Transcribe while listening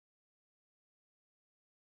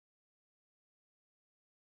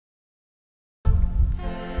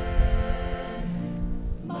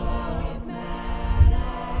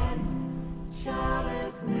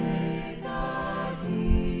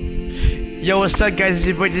Yo, what's up, guys? It's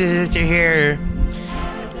your boy Sister here,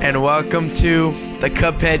 and welcome to the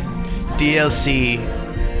CUPHEAD DLC.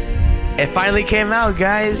 It finally came out,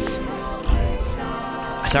 guys.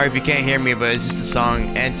 Sorry if you can't hear me, but it's just a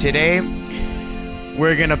song. And today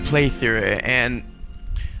we're gonna play through it, and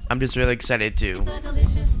I'm just really excited too.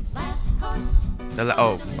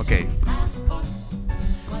 Oh, okay.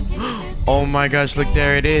 Oh my gosh, look,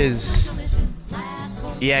 there it is.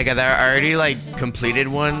 Yeah, guys, I already like completed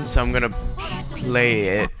one, so I'm gonna play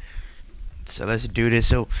it. So let's do this.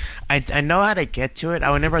 So I know how to get to it. I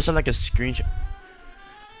whenever I saw like a screenshot.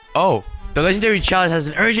 Oh, the legendary challenge has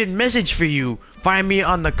an urgent message for you. Find me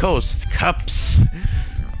on the coast, Cups.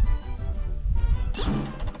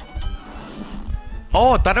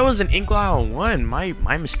 Oh, I thought it was an Ink Island 1.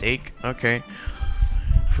 My mistake. Okay.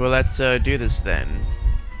 Well, let's do this then.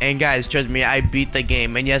 And guys, trust me, I beat the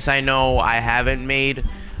game. And yes, I know I haven't made.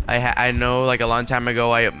 I know like a long time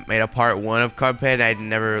ago I made a part 1 of Cuphead. I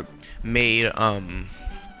never made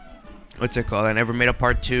what's it called? I never made a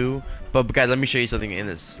part 2. But guys, let me show you something in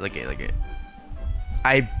this. Look it.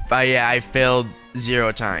 I failed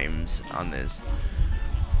 0 times on this.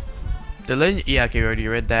 Yeah, okay, we already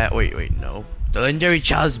read that. Wait, no. The legendary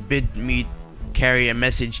chalice bid me carry a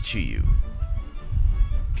message to you.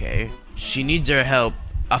 Okay. She needs our help.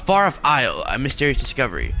 A far-off isle, a mysterious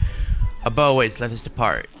discovery. A bow waits, let us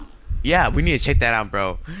depart. Yeah, we need to check that out,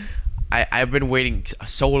 bro. I've been waiting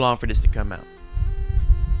so long for this to come out.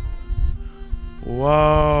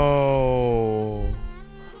 Whoa.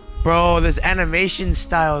 Bro, this animation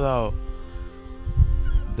style, though.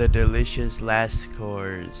 The delicious last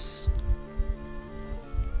course.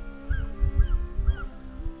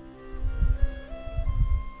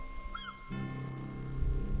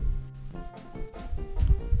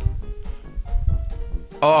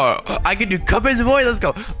 Oh, I can do Cuphead's voice. Let's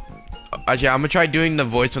go. Actually, I'm gonna try doing the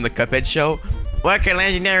voice from the Cuphead show. What can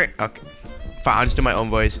legendary? Okay, fine. I'll just do my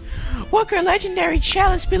own voice. What could legendary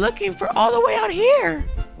chalice be looking for all the way out here?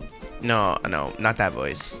 No, not that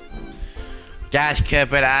voice. Gosh,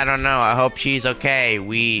 Cuphead, I don't know. I hope she's okay.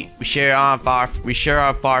 We sure are far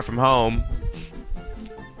from home.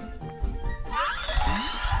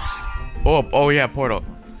 Oh yeah, portal.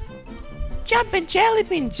 Jumpin' jelly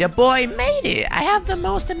beans, your boy made it. I have the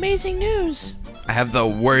most amazing news. I have the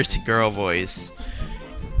worst girl voice.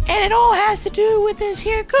 And it all has to do with this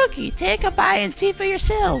here cookie. Take a bite and see for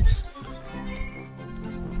yourselves.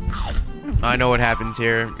 I know what happens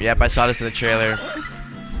here. Yep, I saw this in the trailer.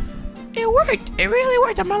 It worked. It really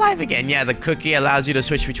worked. I'm alive again. Yeah, the cookie allows you to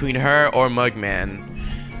switch between her or Mugman.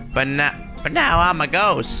 But now I'm a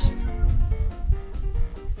ghost.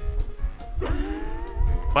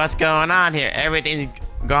 What's going on here? Everything's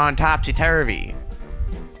gone topsy-turvy.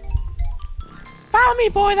 Follow me,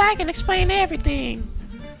 boys. I can explain everything.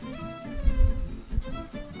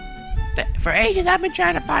 For ages, I've been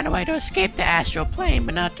trying to find a way to escape the astral plane,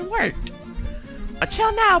 but nothing worked.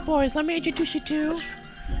 Until now, boys, let me introduce you to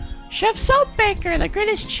Chef Soapbaker, the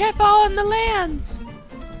greatest chef all in the lands.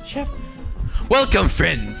 Chef. Welcome,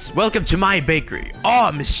 friends. Welcome to my bakery. Oh,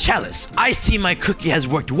 Miss Chalice, I see my cookie has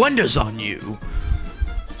worked wonders on you.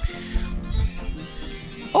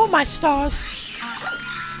 Oh my stars.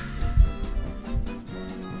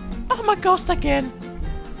 Oh my ghost again.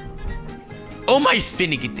 Oh my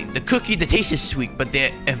finicky thing. The cookie, the taste is sweet, but the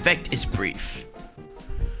effect is brief.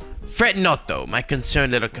 Fret not though, my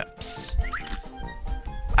concerned little cups.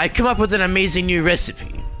 I come up with an amazing new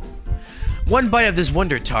recipe. One bite of this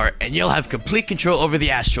Wonder Tart and you'll have complete control over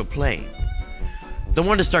the astral plane. The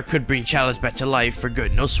Wonder Star could bring Chalice back to life for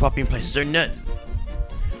good. No swapping places or nothing.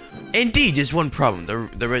 Indeed, there's one problem.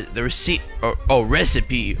 The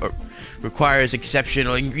recipe requires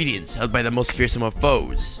exceptional ingredients held by the most fearsome of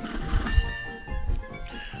foes.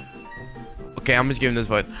 Okay, I'm just giving this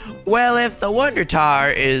voice. Well, if the Wonder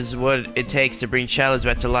Tar is what it takes to bring Chalice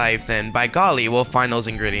back to life, then by golly, we'll find those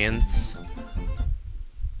ingredients.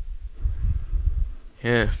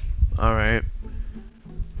 Yeah, alright.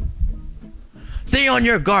 Stay on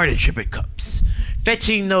your guard, intrepid cups.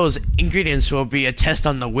 Fetching those ingredients will be a test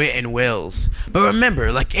on the wit and wills. But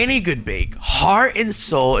remember, like any good bake, heart and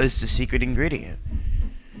soul is the secret ingredient.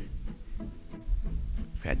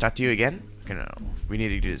 Okay, talk to you again? Okay, no. We need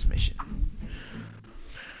to do this mission.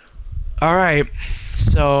 Alright,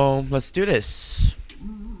 so let's do this.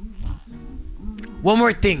 One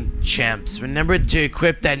more thing, champs. Remember to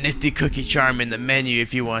equip that nifty cookie charm in the menu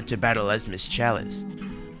if you want to battle as Miss Chalice.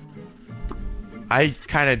 I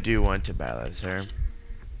kinda do want to battle as her.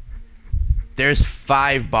 There's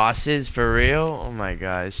 5 bosses for real? Oh my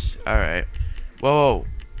gosh. Alright. Whoa.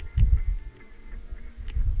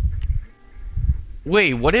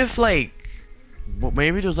 Wait, what if like Well,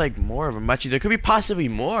 maybe there's like more of them. Actually, there could be possibly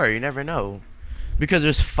more. You never know. Because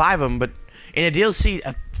there's 5 of them, but in a DLC,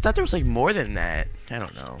 I thought there was like more than that. I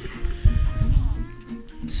don't know.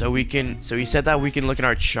 So we can, so he said that we can look at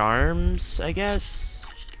our charms, I guess.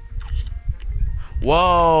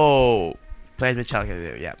 Whoa! Plasma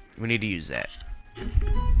calculator, yeah. We need to use that.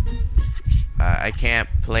 I can't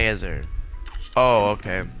play as her. Oh,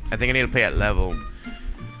 okay. I think I need to play at level.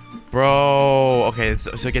 Bro, okay,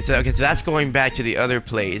 so that's going back to the other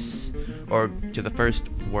place, or to the first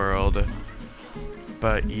world.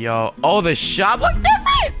 But yo, oh, the shop look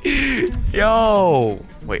different. Yo,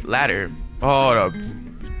 wait, ladder. Oh,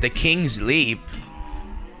 the King's Leap.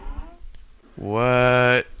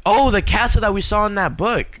 What? Oh, the castle that we saw in that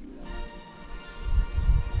book.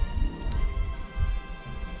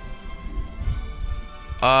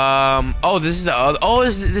 Oh, this is the other. Oh,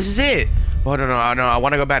 this is it. Oh no, I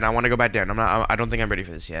want to go back. I want to go back there. I don't think I'm ready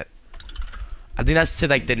for this yet. I think that's to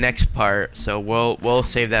like the next part. So we'll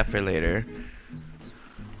save that for later.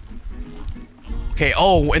 Okay.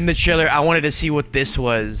 Oh, in the trailer, I wanted to see what this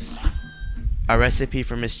was. A recipe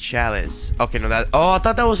for Miss Chalice. Okay, no, that. Oh, I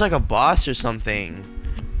thought that was like a boss or something.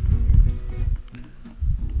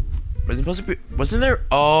 Was it supposed to be? Wasn't there?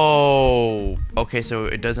 Oh. Okay, so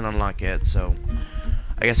it doesn't unlock yet. So.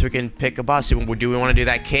 I guess we can pick a boss. Do we want to do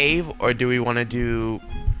that cave, or do we want to do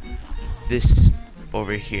this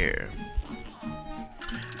over here?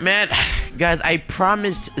 Man, guys, I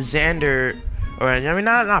promised Xander, or I mean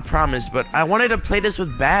not promised, but I wanted to play this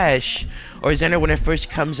with Bash or Xander when it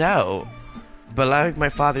first comes out. But like my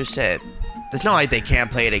father said, it's not like they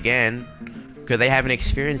can't play it again, because they haven't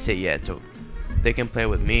experienced it yet, so they can play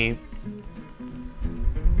with me.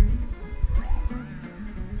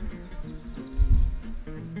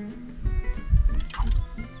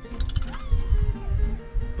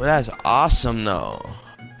 But that's awesome though.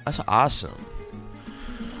 That's awesome.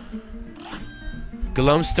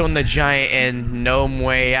 Glumstone the Giant and Gnome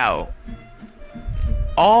Way Out.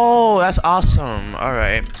 Oh, that's awesome.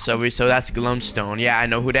 Alright. So that's Glumstone. Yeah, I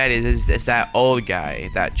know who that is. It's that old guy.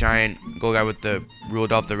 That giant gold guy with the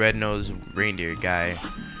Rudolph the Red-Nosed Reindeer guy.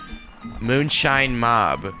 Moonshine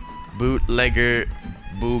Mob. Bootlegger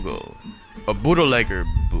Boogle. A bootlegger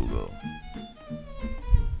Boogle.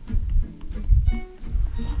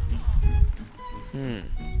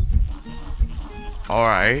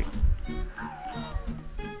 Alright.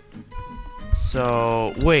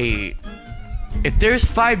 So, wait. If there's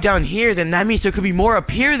 5 down here, then that means there could be more up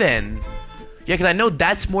here then. Yeah, because I know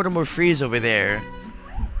that's Mortimer Freeze over there.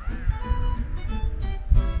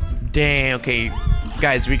 Dang, okay.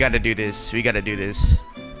 Guys, we gotta do this. We gotta do this.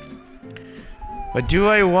 But do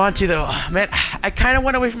I want to though? Oh, man, I kind of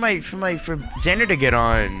want to wait for Xander to get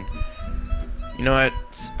on. You know what?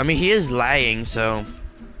 I mean, he is lying, so...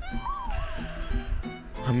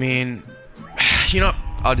 I mean, you know,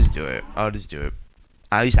 I'll just do it. I'll just do it.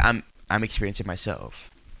 At least I'm experiencing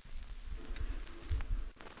myself.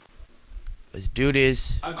 Let's do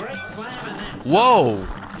this. Whoa!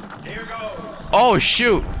 Here goes. Oh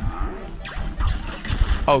shoot!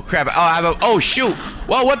 Oh crap! Oh, I have a. Oh shoot!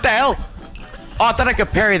 Whoa! What the hell? Oh, I thought I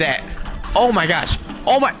could parry that. Oh my gosh!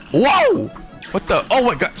 Oh my! Whoa! What the? Oh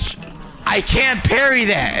my gosh! I can't parry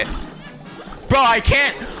that, bro. I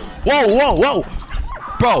can't. Whoa! Whoa! Whoa!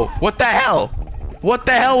 Bro, what the hell? What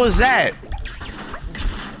the hell was that?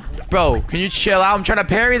 Bro, can you chill out? I'm trying to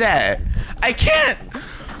parry that. I can't.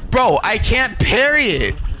 Bro, I can't parry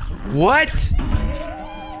it. What?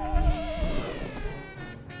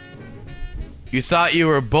 You thought you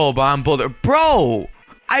were bull, but I'm bolder. Bro,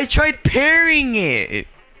 I tried parrying it.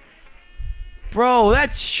 Bro,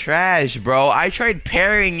 that's trash, bro. I tried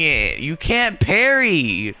parrying it. You can't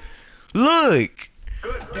parry. Look.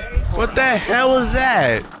 What the hell was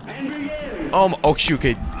that? Oh shoot,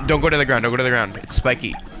 okay. Don't go to the ground. Don't go to the ground. It's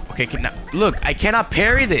spiky. Okay, look, I cannot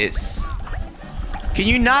parry this. Can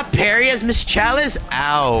you not parry as Miss Chalice?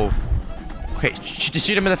 Ow. Okay, just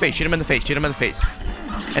shoot him in the face. Shoot him in the face. Shoot him in the face.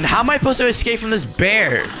 And how am I supposed to escape from this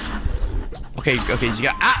bear? Okay, you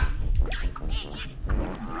got. Ah!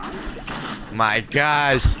 My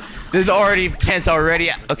gosh. This is already tense already.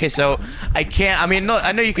 Okay, so I can't. I mean, no,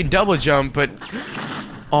 I know you can double jump, but.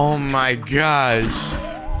 Oh my gosh.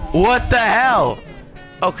 What the hell?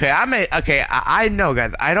 Okay, I know,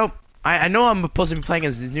 guys. I know I'm supposed to be playing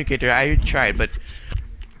as this new character. I tried, but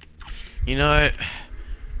you know what,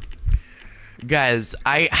 guys?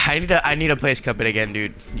 I need to play this Cuphead again,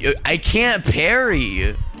 dude. I can't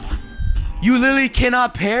parry. You literally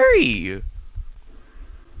cannot parry.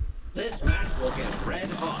 This match will get red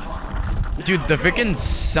hot. Dude, the freaking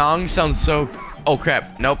song sounds so. Oh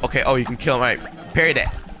crap! Nope. Okay. Oh, you can kill him. Right. Parry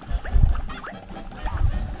that.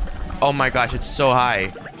 Oh my gosh, it's so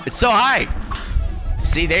high. It's so high!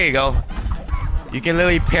 See, there you go. You can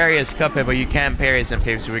literally parry as Cuphead, but you can't parry as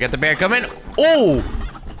him. So we got the bear coming. Oh!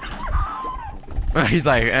 He's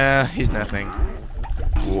like, he's nothing.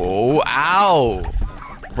 Whoa, ow!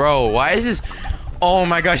 Bro, why is this? Oh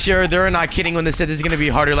my gosh, they're not kidding when they said this is gonna be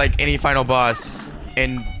harder like any final boss.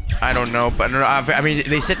 And I don't know, but I mean,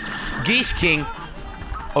 they said Geese King.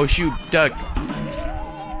 Oh shoot, duck.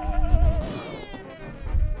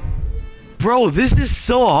 Bro, this is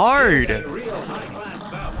so hard.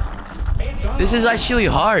 This is actually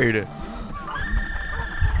hard.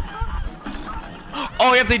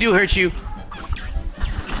 Oh, yep, they do hurt you.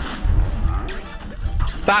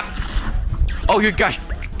 Bop. Oh, your gosh.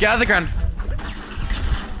 Get out of the ground.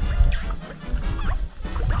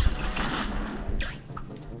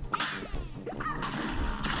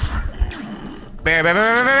 Bear, bear,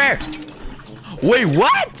 bear, bear, bear, bear. Wait,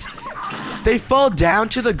 what? They fall down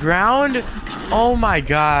to the ground? Oh my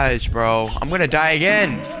gosh, bro. I'm gonna die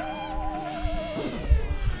again.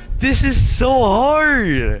 This is so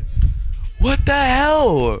hard. What the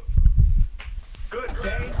hell?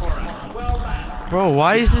 Bro,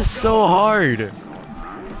 why is this so hard?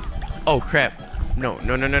 Oh crap. No,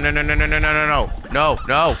 no, no, no, no, no, no, no, no, no, no, no. No,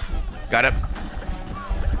 no. Got it.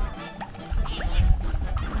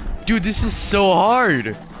 Dude, this is so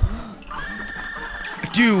hard.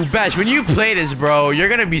 Dude, Bash, when you play this, bro, you're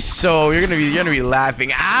gonna be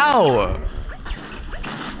laughing. Ow!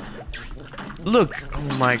 Look, oh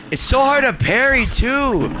my, it's so hard to parry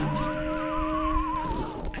too.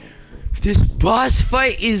 This boss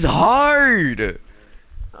fight is hard.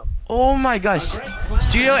 Oh my gosh,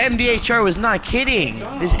 Studio MDHR was not kidding.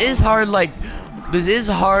 This is hard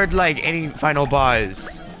like any final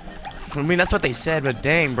boss. I mean, that's what they said, but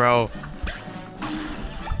dang, bro.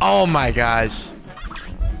 Oh my gosh.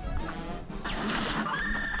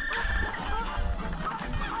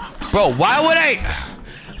 Bro, why would I?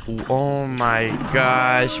 Oh my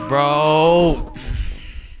gosh, bro.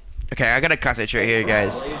 Okay, I gotta concentrate here,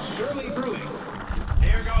 guys.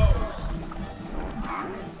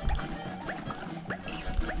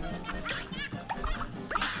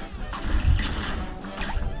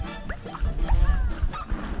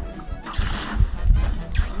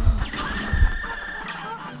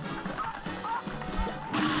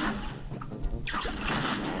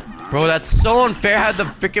 Bro, that's so unfair how the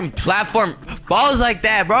freaking platform falls like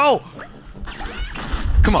that, bro.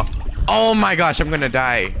 Come on. Oh my gosh, I'm gonna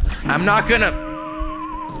die. I'm not gonna.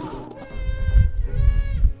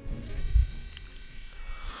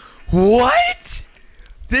 What?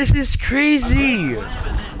 This is crazy.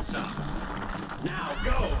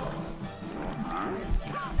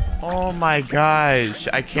 Oh my gosh,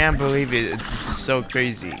 I can't believe it. This is so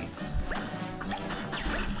crazy.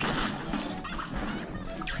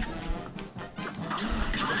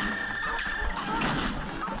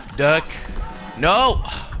 Duck. No!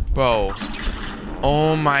 Bro.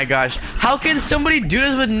 Oh my gosh. How can somebody do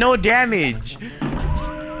this with no damage?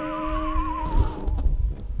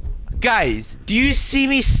 Guys, do you see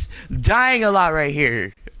me dying a lot right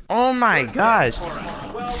here? Oh my gosh.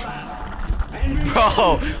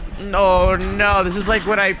 Bro. No, no. This is like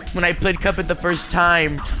when I played Cuphead the first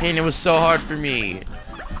time and it was so hard for me.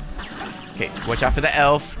 Okay, watch out for the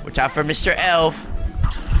elf. Watch out for Mr. Elf.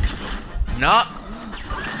 No.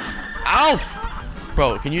 Ow!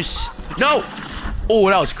 Bro, can you no! Oh,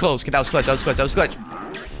 that was close. That was clutch. That was clutch. That was clutch.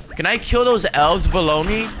 Can I kill those elves below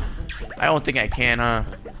me? I don't think I can, huh?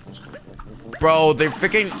 Bro, they're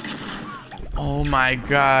freaking. Oh my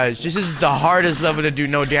gosh. This is the hardest level to do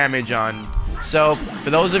no damage on. So, for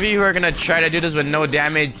those of you who are gonna try to do this with no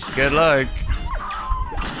damage, good luck.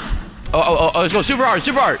 Oh, let's go. Super hard,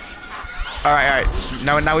 super hard. Alright,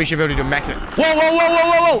 alright. Now we should be able to do maximum. Whoa, whoa, whoa,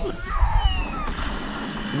 whoa, whoa, whoa!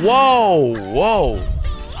 Whoa, whoa.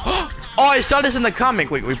 Oh, I saw this in the comic.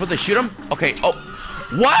 Wait, we put to shoot him? Okay, oh.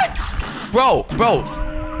 What? Bro.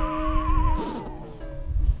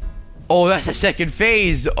 Oh, that's the second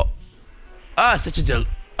phase. Oh, such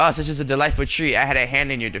a delightful treat. I had a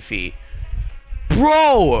hand in your defeat.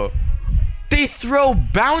 Bro! They throw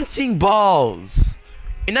bouncing balls.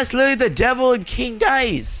 And that's literally the devil and King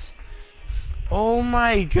Dice. Oh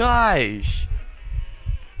my gosh.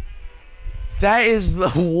 That is the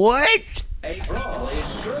what? A brawl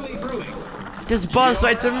is surely brewing. This boss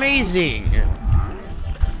fight's amazing.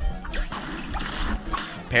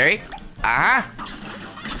 Parry?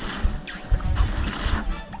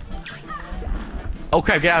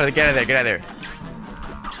 Okay, get out of there.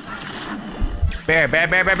 Bear.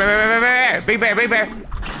 Big bear.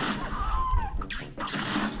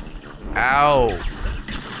 Ow.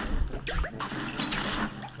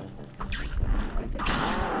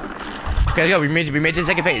 Okay, let's go. We made it to the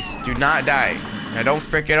second phase. Do not die. Now don't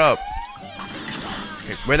frick it up.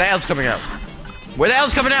 Okay, where the hell's coming out? Where the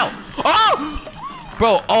hell's coming out? Oh!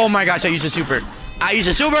 Bro, oh my gosh, I used a super. I used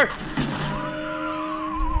a super!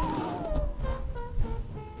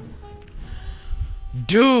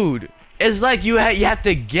 Dude, it's like you have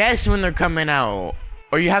to guess when they're coming out.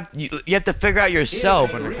 Or you have to figure out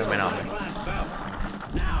yourself when they're coming out.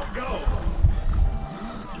 Now go.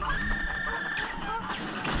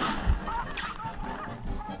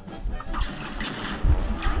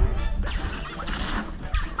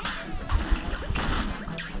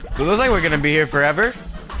 It looks like we're gonna be here forever.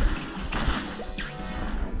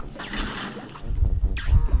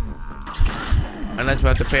 Unless we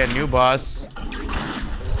have to pay a new boss.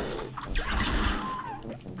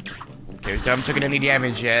 Okay, we still haven't taken any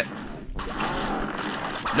damage yet.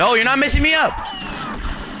 No, you're not messing me up!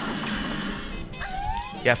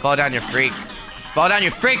 Yeah, fall down, you freak. Fall down,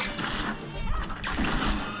 you freak!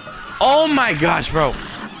 Oh my gosh, bro.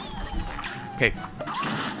 Okay.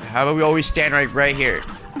 How about we always stand right here?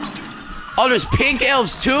 Oh, there's pink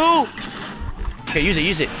elves too? Okay, use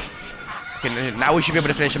it. Okay, now we should be able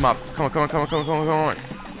to finish him off. Come on.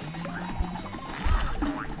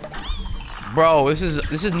 Bro, this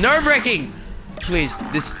is nerve-wracking. Please,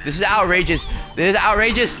 this is outrageous. This is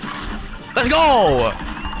outrageous. Let's go.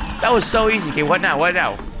 That was so easy. Okay, what now? What?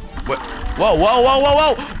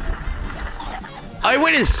 Whoa. I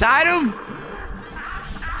went inside him?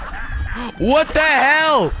 What the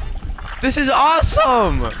hell? This is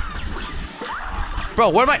awesome.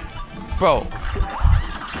 Bro, what am I? Bro.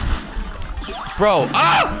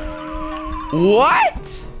 Ah!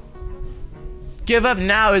 What? Give up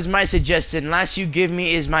now is my suggestion. Last you give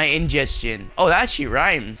me is my ingestion. Oh, that actually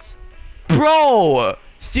rhymes. Bro!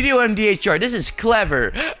 Studio MDHR, this is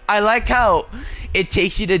clever. I like how it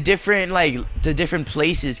takes you to different,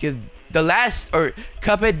 places. Cause the last, or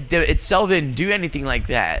Cuphead itself didn't do anything like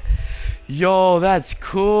that. Yo, that's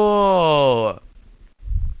cool.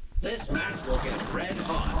 This match will get red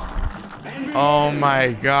hot. Oh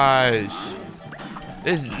my gosh.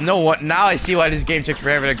 Now I see why this game took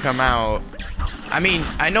forever to come out. I mean,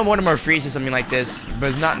 I know one of them are freeze or something like this,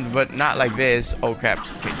 but not like this. Oh crap.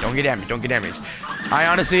 Okay, don't get damaged. I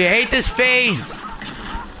honestly hate this phase.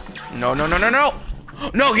 No. No, get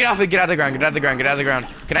out of the ground.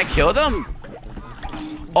 Can I kill them?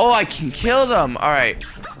 Oh, I can kill them. Alright.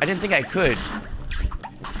 I didn't think I could.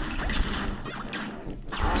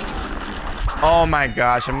 Oh my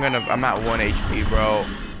gosh, I'm at 1 HP, bro.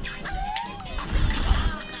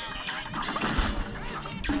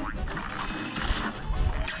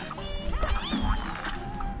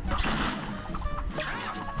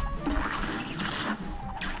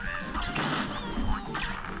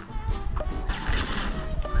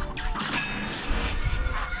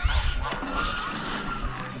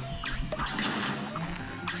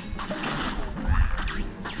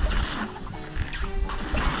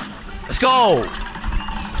 Let's go!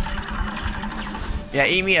 Yeah,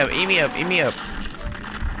 eat me up.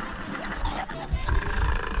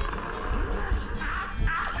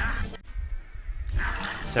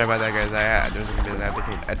 Sorry about that, guys. I have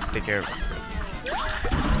to take care of it.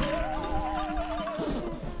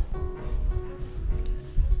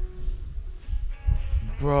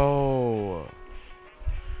 Bro.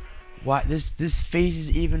 What? This phase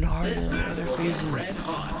is even harder than the other phases.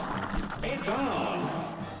 It's on.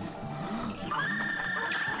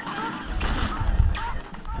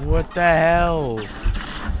 What the hell?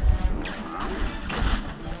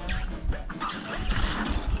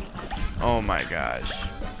 Oh my gosh.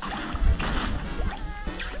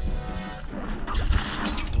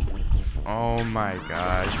 Oh my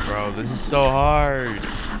gosh, bro. This is so hard.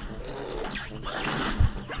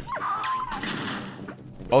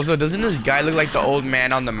 Also, doesn't this guy look like the old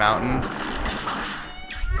man on the mountain?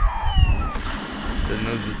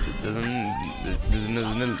 Doesn't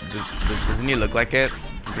he look like it?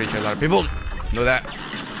 I'm pretty sure a lot of people know that.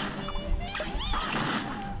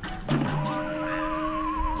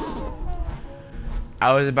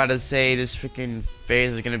 I was about to say this freaking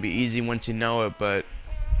phase is gonna be easy once you know it, but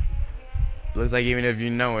looks like even if you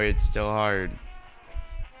know it, it's still hard.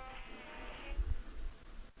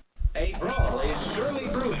 A brawl is surely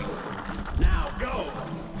brewing. Now go.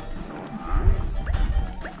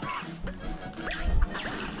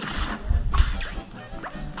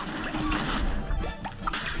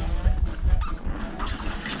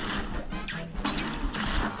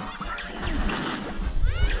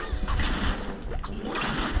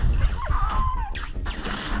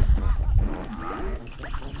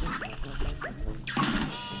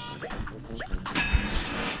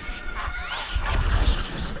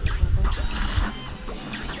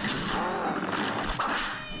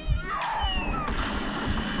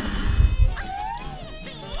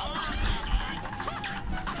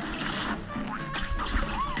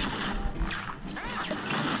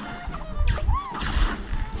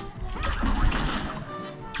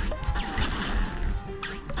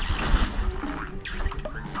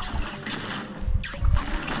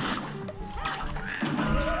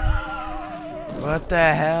 What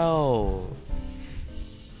the hell?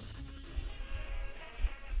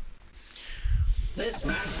 This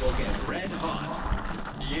match will get red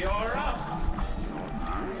hot. You're up.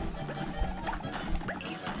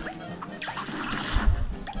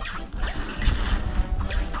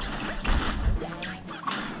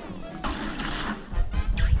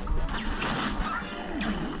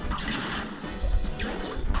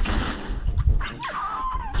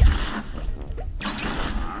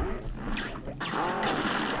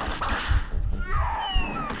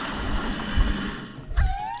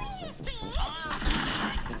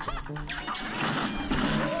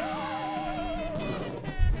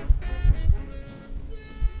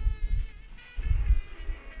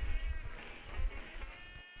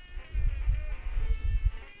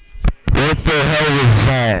 What the hell was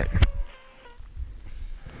that?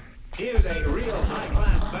 Here's a real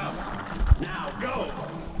high-class bout. Now go.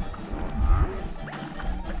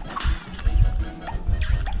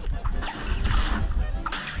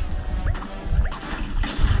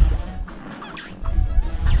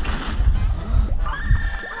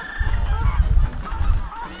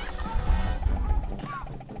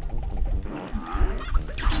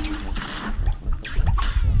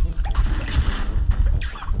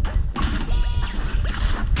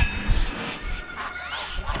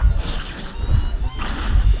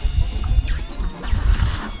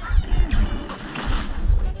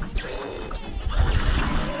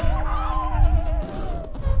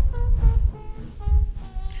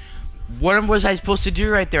 What was I supposed to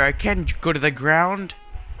do right there? I can't go to the ground.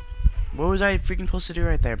 What was I freaking supposed to do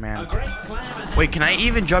right there, man? Wait, can I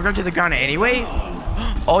even drop down to the ground anyway?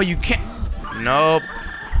 Oh, you can't. Nope.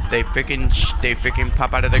 They freaking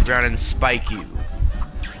pop out of the ground and spike you.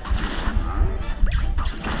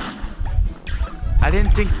 I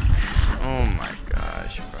didn't think. Oh my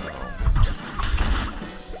gosh, bro.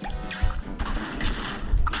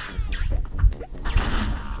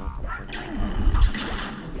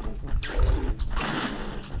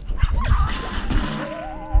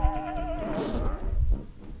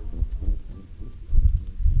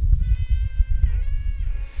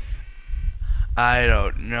 I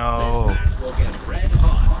don't know. This match will get red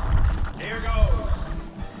hot. Here goes.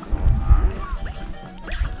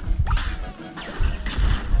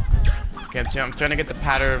 Okay, I'm trying to get the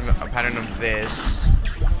pattern of this.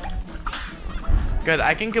 Cause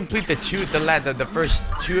I can complete the first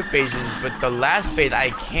two phases, but the last phase I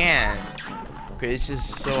can't. Okay, it's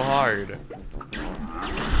just so hard.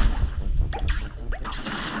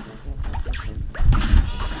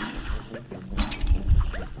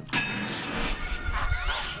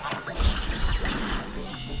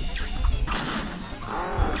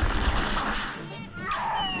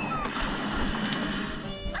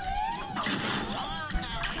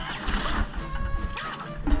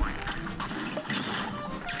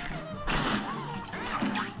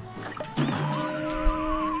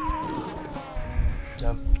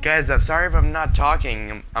 Guys, I'm sorry if I'm not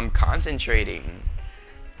talking. I'm concentrating.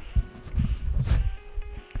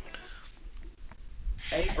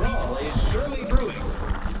 A brawl is surely brewing.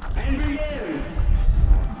 And begin.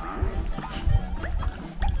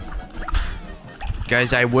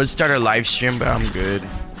 Guys, I would start a live stream, but I'm good.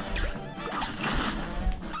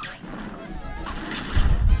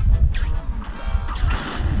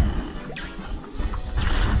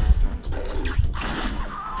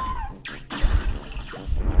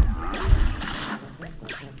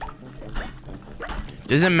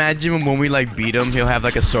 Just imagine when we like beat him, he'll have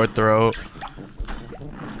like a sore throat.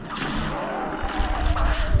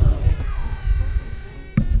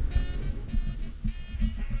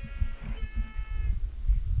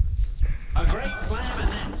 A great slam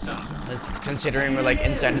and then some. That's considering we're like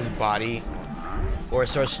inside his body, or a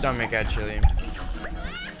sore stomach actually.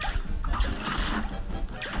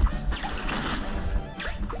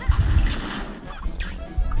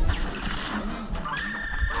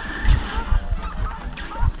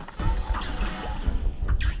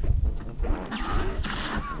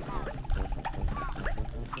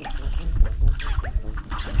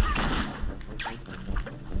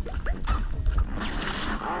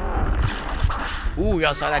 Ooh,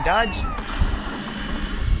 y'all saw that dodge?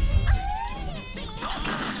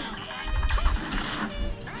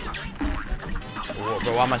 Whoa,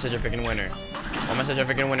 bro, why am I such a freaking winner? Why am I such a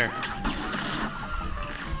freaking winner?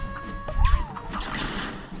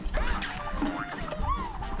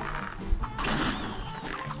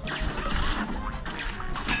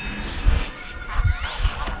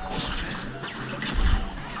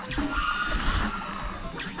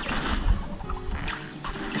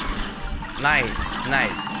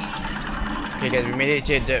 Nice. Okay, guys, we made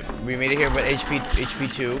it here with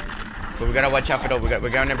HP 2. But we gotta watch out for those. We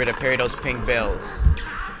gotta remember to parry those pink bills.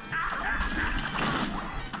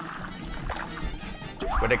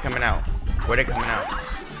 Where they coming out? Where they coming out?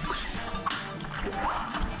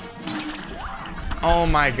 Oh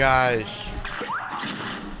my gosh.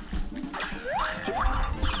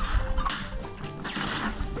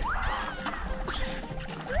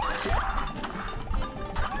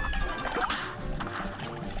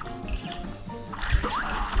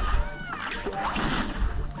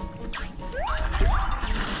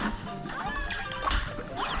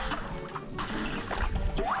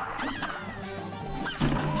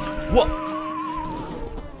 What?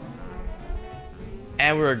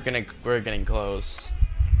 And we're getting close.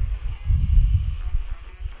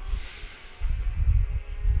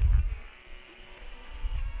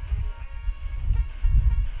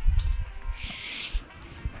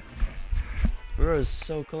 We're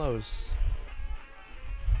so close.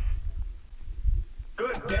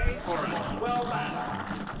 Good day for a swell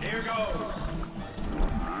battle. Here goes.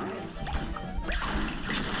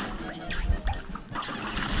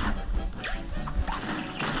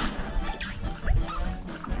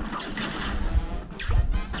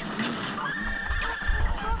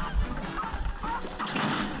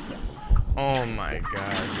 Oh my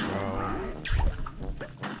gosh, bro.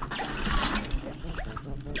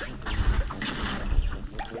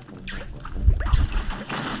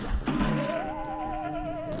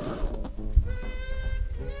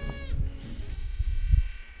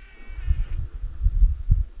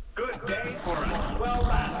 Good day for a swell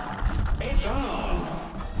battle. It's on.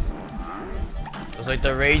 Looks like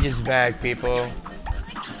the rage is back, people.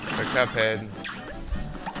 For Cuphead.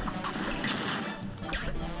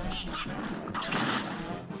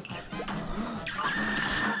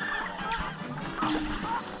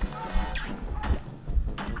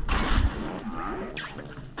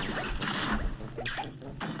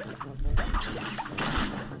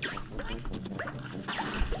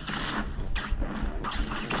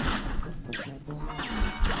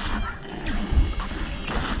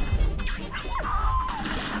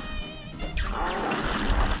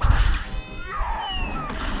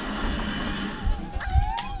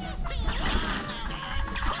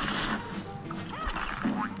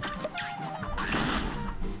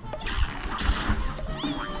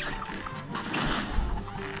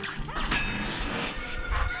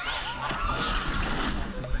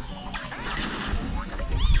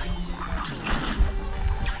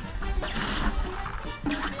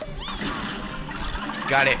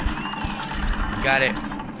 Got it. Got it.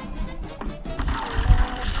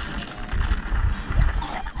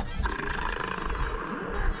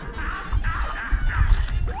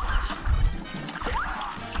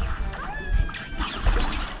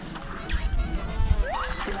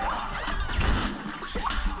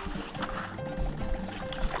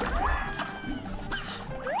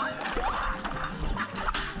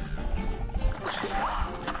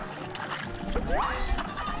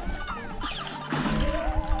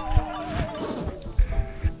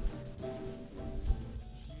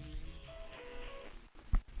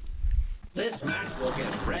 This match will get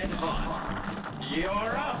red hot. You're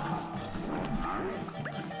up.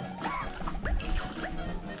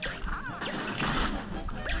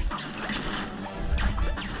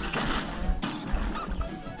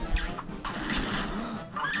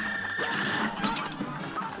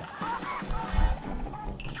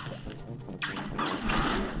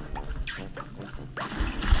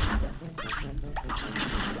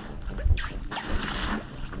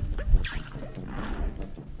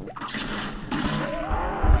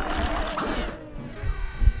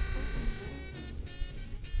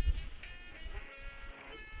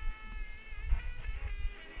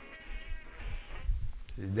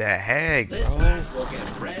 The heck, This bro? match will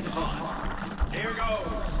get red hot. Here goes.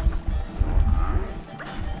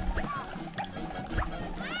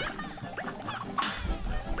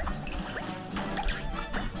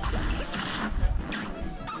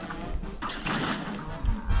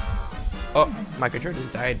 Oh, my controller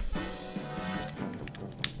just died.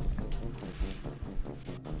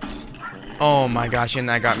 Oh my gosh, and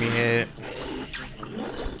that got me hit.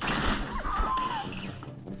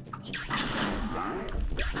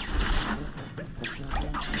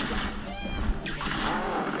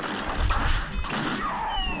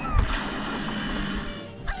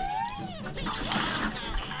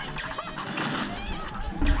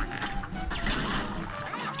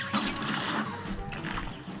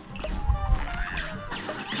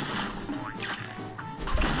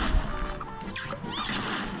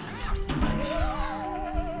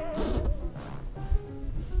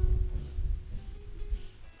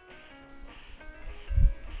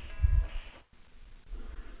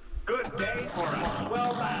 day for a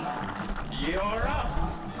swell battle. You're up.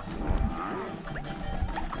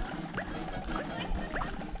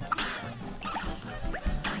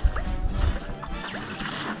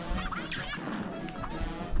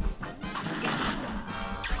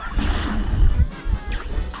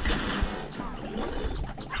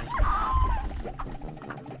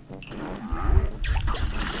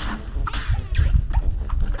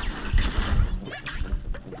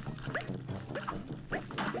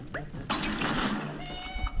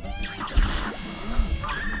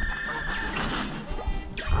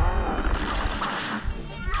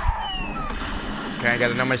 Okay,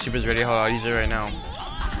 guys, I know my super's ready. Hold on, I'll use it right now.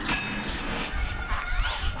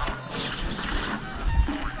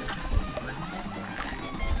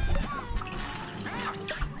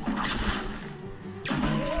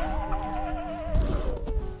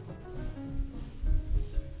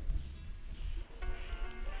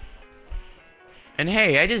 And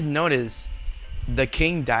hey, I just noticed the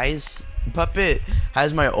King Dice puppet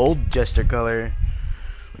has my old Jester color.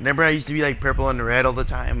 Remember I used to be like purple and red all the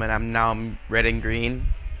time, and I'm red and green.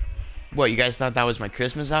 What, you guys thought that was my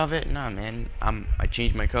Christmas outfit? Nah, man. I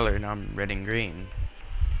changed my color, now I'm red and green.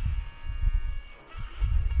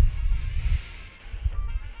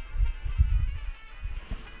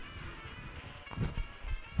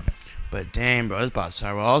 But damn, bro, this boss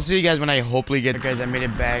hard. Well, I'll see you guys when I hopefully get. Guys, I made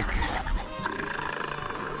it back.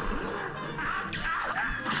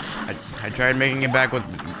 I tried making it back with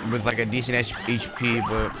like a decent HP,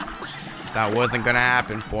 but that wasn't gonna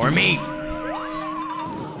happen for me.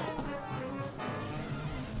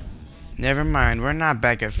 Never mind, we're not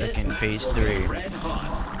back at freaking phase 3. Red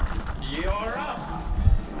hot. You're up.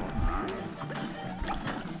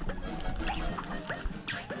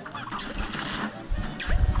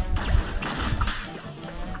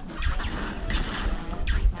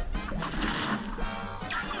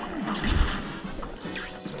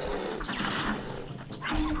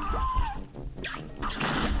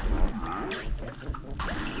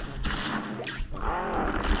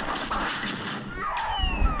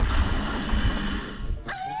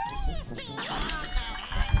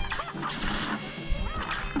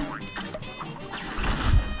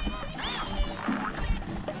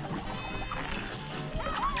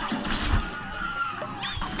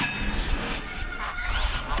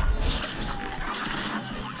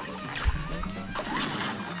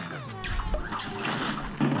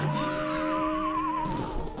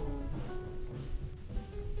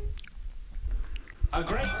 A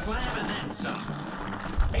great plan and then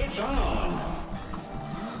some. It's on.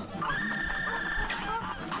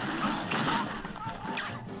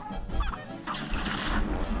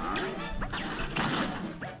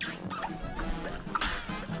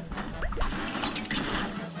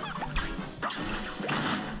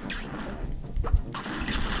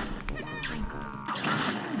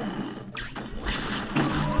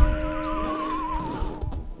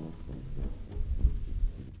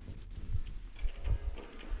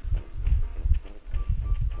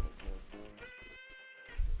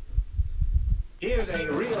 Here's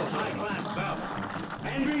a real high-class bout.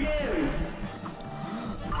 And begin!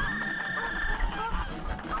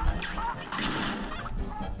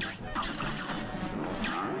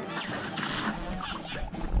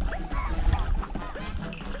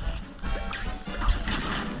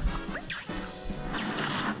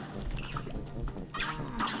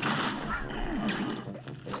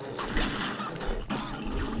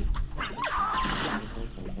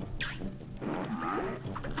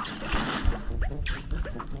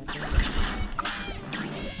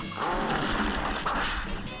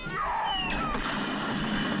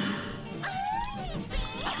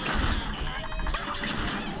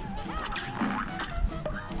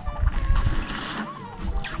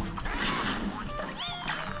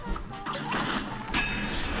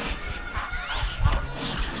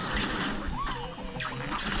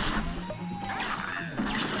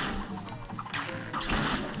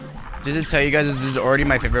 Did it tell you guys this is already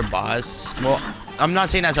my favorite boss? Well, I'm not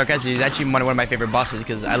saying that sarcastically. It's actually one of my favorite bosses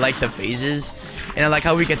because I like the phases, and I like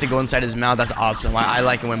how we get to go inside his mouth. That's awesome. I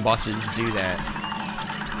like it when bosses do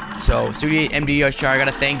that. So, Studio MDR, I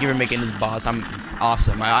gotta thank you for making this boss. I'm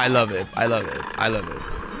awesome. I love it. I love it. I love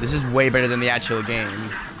it. This is way better than the actual game.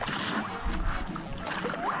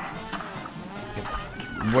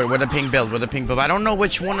 Where the pink build? Where the pink build? I don't know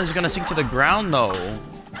which one is gonna sink to the ground though.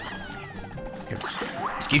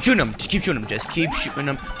 Just keep shooting him. Just keep shooting him. Just keep shooting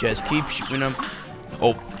him. Just keep shooting him.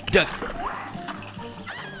 Oh, duck.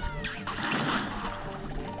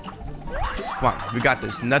 Come on, we got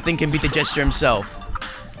this. Nothing can beat the Jester himself.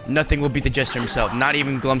 Nothing will beat the Jester himself. Not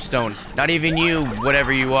even Glumstone. Not even you,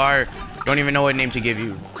 whatever you are. Don't even know what name to give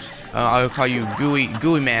you. I'll call you Gooey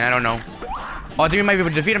Man. I don't know. Oh, I think we might be able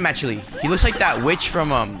to defeat him actually. He looks like that witch from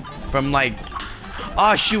like,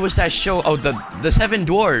 oh shoot, what's that show? Oh, the Seven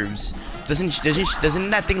Dwarves. Doesn't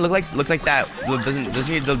that thing look like that?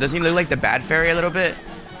 Doesn't he look like the Bad Fairy a little bit?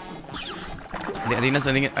 I think that's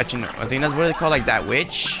what they call, like that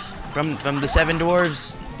witch from the Seven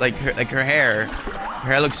Dwarves. Like her hair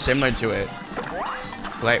looks similar to it.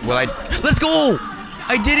 Like, let's go!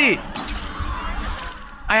 I did it!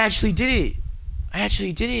 I actually did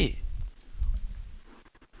it!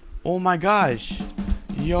 Oh my gosh!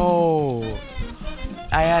 Yo!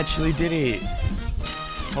 I actually did it!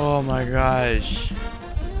 Oh my gosh!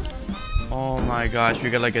 Oh my gosh! We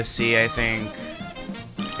got like a C, I think.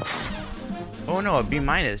 Oh no, a B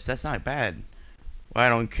minus. That's not bad. Well, I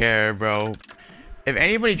don't care, bro. If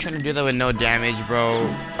anybody trying to do that with no damage, bro,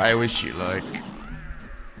 I wish you luck.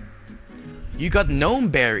 You got gnome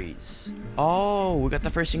berries. Oh, we got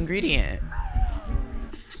the first ingredient.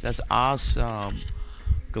 That's awesome.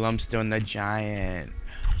 Glumstone the Giant.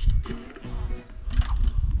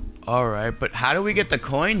 Alright, but how do we get the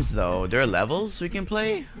coins though? There are levels we can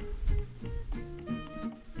play?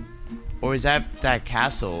 Or is that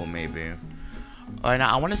castle maybe? Alright,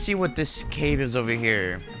 now I want to see what this cave is over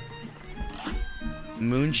here.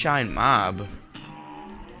 Moonshine Mob.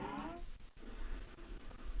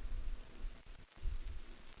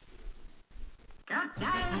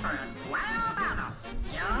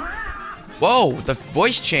 Whoa, the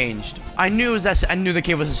voice changed. I knew the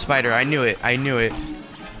cave was a spider. I knew it.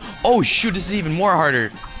 Oh shoot, this is even more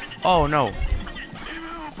harder. Oh no.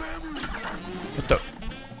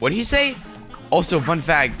 What did he say? Also, fun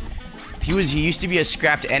fact, he used to be a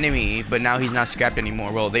scrapped enemy, but now he's not scrapped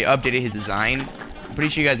anymore. Well, they updated his design. I'm pretty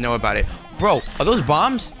sure you guys know about it. Bro, are those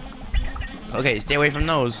bombs? Okay, stay away from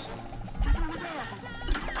those.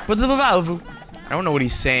 Put the valve. I don't know what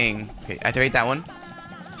he's saying. Okay, activate that one.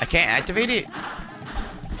 I can't activate it.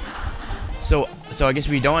 So I guess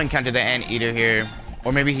we don't encounter the anteater here,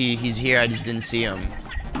 or maybe he's here. I just didn't see him.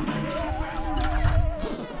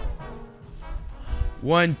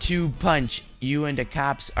 1-2 punch. You and the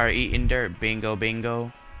cops are eating dirt. Bingo,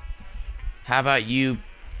 bingo. How about you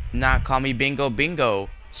not call me bingo, bingo?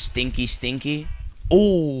 Stinky, stinky.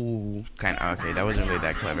 Oh, kind of. Okay, that wasn't really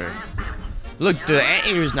that clever. Look, the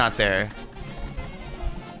anteater's not there.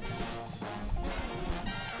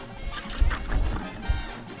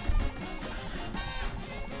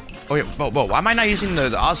 Oh yeah, whoa, why am I not using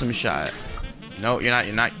the awesome shot? No, you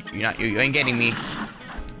ain't getting me.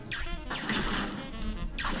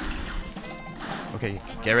 Okay,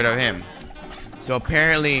 get rid of him. So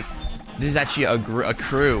apparently, this is actually a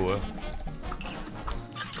crew.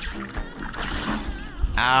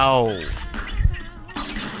 Ow.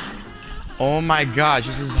 Oh my gosh,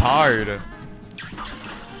 this is hard.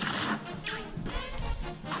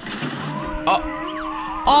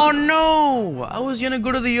 Oh no! I was gonna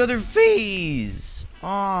go to the other phase.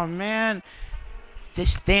 Oh man.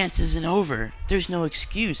 This dance isn't over. There's no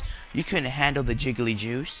excuse. You couldn't handle the jiggly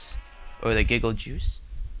juice. Or the giggle juice.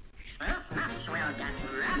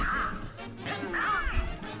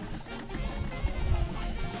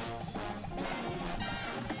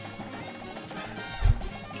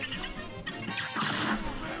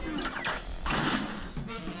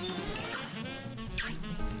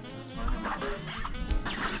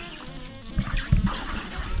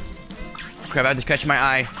 Crap, I just catch my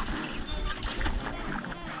eye.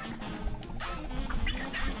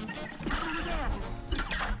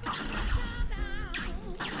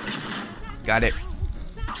 Got it.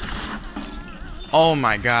 Oh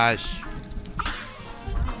my gosh.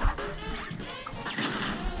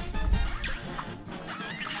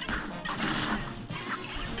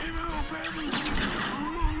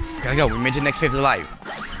 Gotta go. We made it to the next phase alive.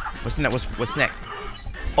 What's next? What's next?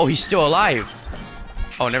 Oh, he's still alive.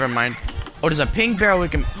 Oh, never mind. Oh, there's a pink barrel we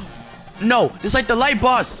can... No, it's like the light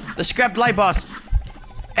boss. The scrapped light boss.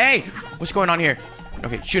 Hey, what's going on here?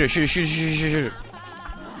 Okay, shoot her.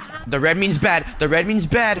 The red means bad. The red means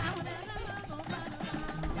bad.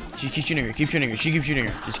 She keeps shooting her. She keeps shooting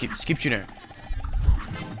her. Just keep shooting her.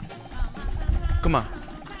 Come on.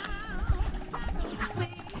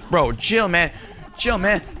 Bro, chill, man.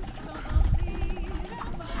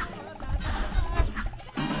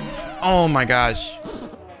 Oh my gosh.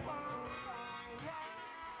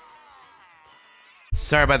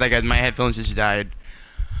 Sorry about that, guys. My headphones just died.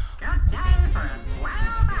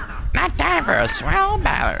 Not time for a swell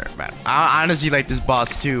battle. But I honestly like this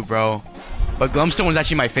boss too, bro. But Glumstone was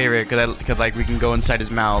actually my favorite because like we can go inside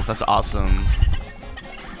his mouth. That's awesome.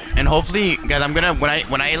 And hopefully, guys, I'm gonna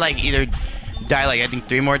when I like either die like I think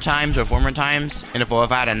 3 more times or 4 more times, and if I've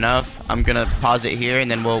had enough, I'm gonna pause it here, and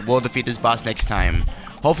then we'll defeat this boss next time.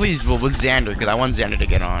 Hopefully he's with Xander, because I want Xander to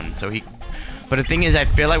get on. So he, but the thing is, I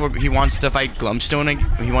feel like he wants to fight Glumstone.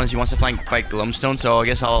 He wants to fight Glumstone. So I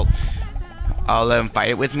guess I'll let him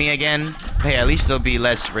fight it with me again. Hey, at least there'll be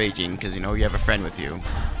less raging, because you know you have a friend with you,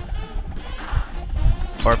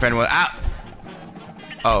 or a friend with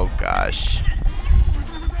Oh gosh.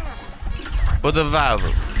 What the valve?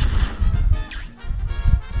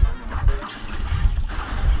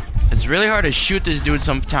 It's really hard to shoot this dude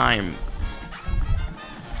sometime.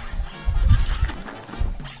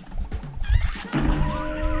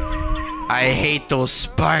 I hate those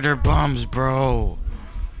spider bombs, bro.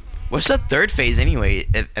 What's the third phase anyway?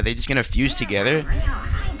 Are they just gonna fuse together?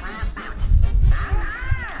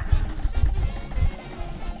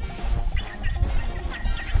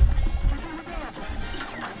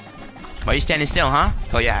 Why are you standing still, huh?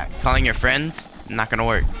 Oh yeah, calling your friends? Not gonna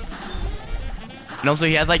work. And also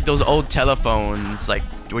he had like those old telephones, like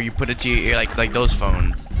where you put it to your ear, like those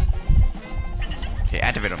phones. Okay,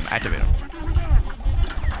 activate them, activate them.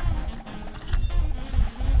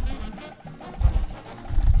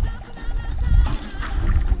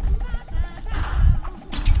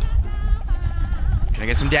 Can I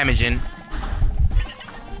get some damage in?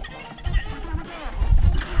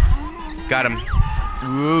 Got him.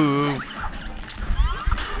 Ooh.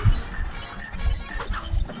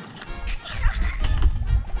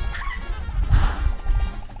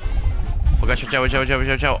 Oh gosh, watch out, watch out, watch out,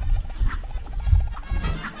 watch out.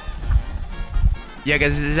 Yeah,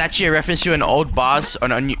 guys, this is actually a reference to an old boss,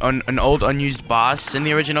 an old unused boss in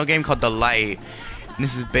the original game called The Light. And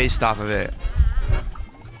this is based off of it.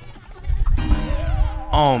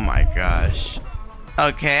 Oh my gosh.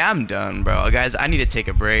 Okay, I'm done, bro. Guys, I need to take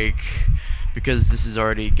a break because this is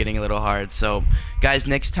already getting a little hard. So, guys,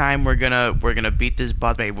 next time we're gonna beat this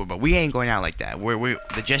boss, but we ain't going out like that.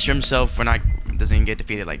 The Jester himself, doesn't get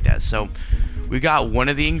defeated like that. So, we got one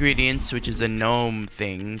of the ingredients, which is the gnome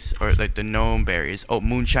things, or like the gnome berries. Oh,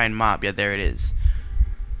 Moonshine Mop. Yeah, there it is.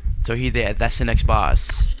 So that's the next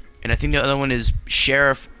boss. And I think the other one is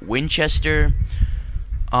Sheriff Winchester.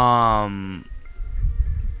 I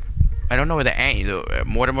don't know where the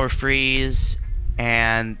Mortimer Freeze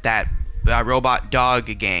and that robot dog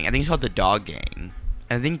gang. I think it's called the dog gang.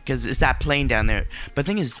 I think because it's that plane down there. But the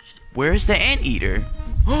thing is, where's the anteater?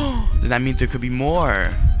 Oh, that means there could be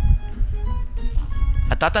more.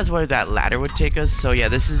 I thought that's where that ladder would take us. So yeah,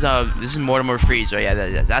 this is Mortimer Freeze. Oh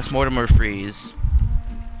yeah, that's Mortimer Freeze.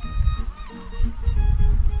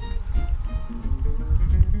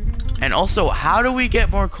 And also, how do we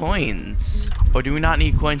get more coins? Or do we not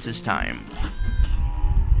need coins this time?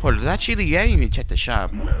 Oh, does actually, yeah, you need to check the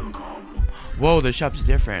shop. Whoa, the shop's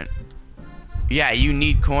different. Yeah, you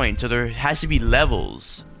need coins, so there has to be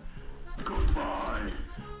levels.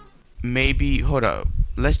 Maybe, hold up.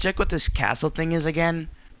 Let's check what this castle thing is again.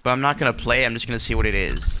 But I'm not gonna play, I'm just gonna see what it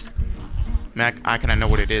is. I mean, I kinda know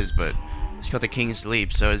what it is, but it's called the King's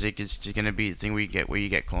Leap, so is it just gonna be the thing where you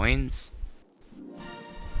get coins?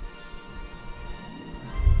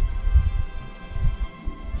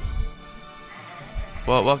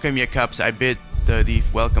 Well, welcome your cups. I bid thee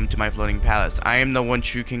welcome to my floating palace. I am the one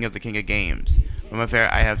true king of the King of Games. From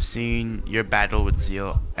afar I have seen your battle with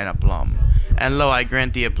zeal and aplomb. And lo, I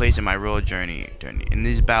grant thee a place in my royal journey. In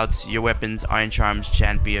these bouts, your weapons, iron charms,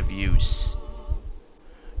 shan't be of use.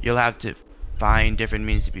 You'll have to find different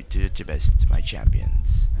means to best my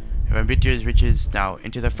champions. Have ambitious riches, now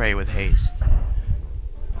into the fray with haste.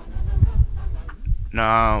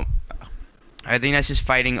 No, I think that's just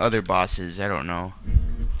fighting other bosses. I don't know.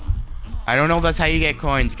 I don't know if that's how you get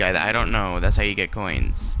coins, guys. I don't know. That's how you get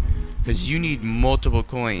coins. Because you need multiple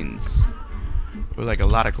coins. Or like a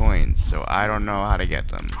lot of coins. So I don't know how to get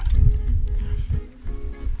them.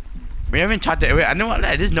 We haven't talked to... I know what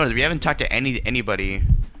I just noticed. We haven't talked to anybody.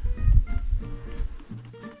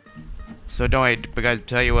 So don't worry. But guys,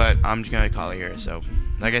 tell you what. I'm just going to call it here. So,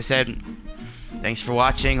 like I said, thanks for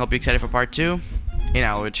watching. Hope you're excited for part 2. And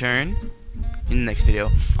I'll return in the next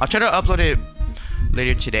video. I'll try to upload it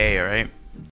later today, alright?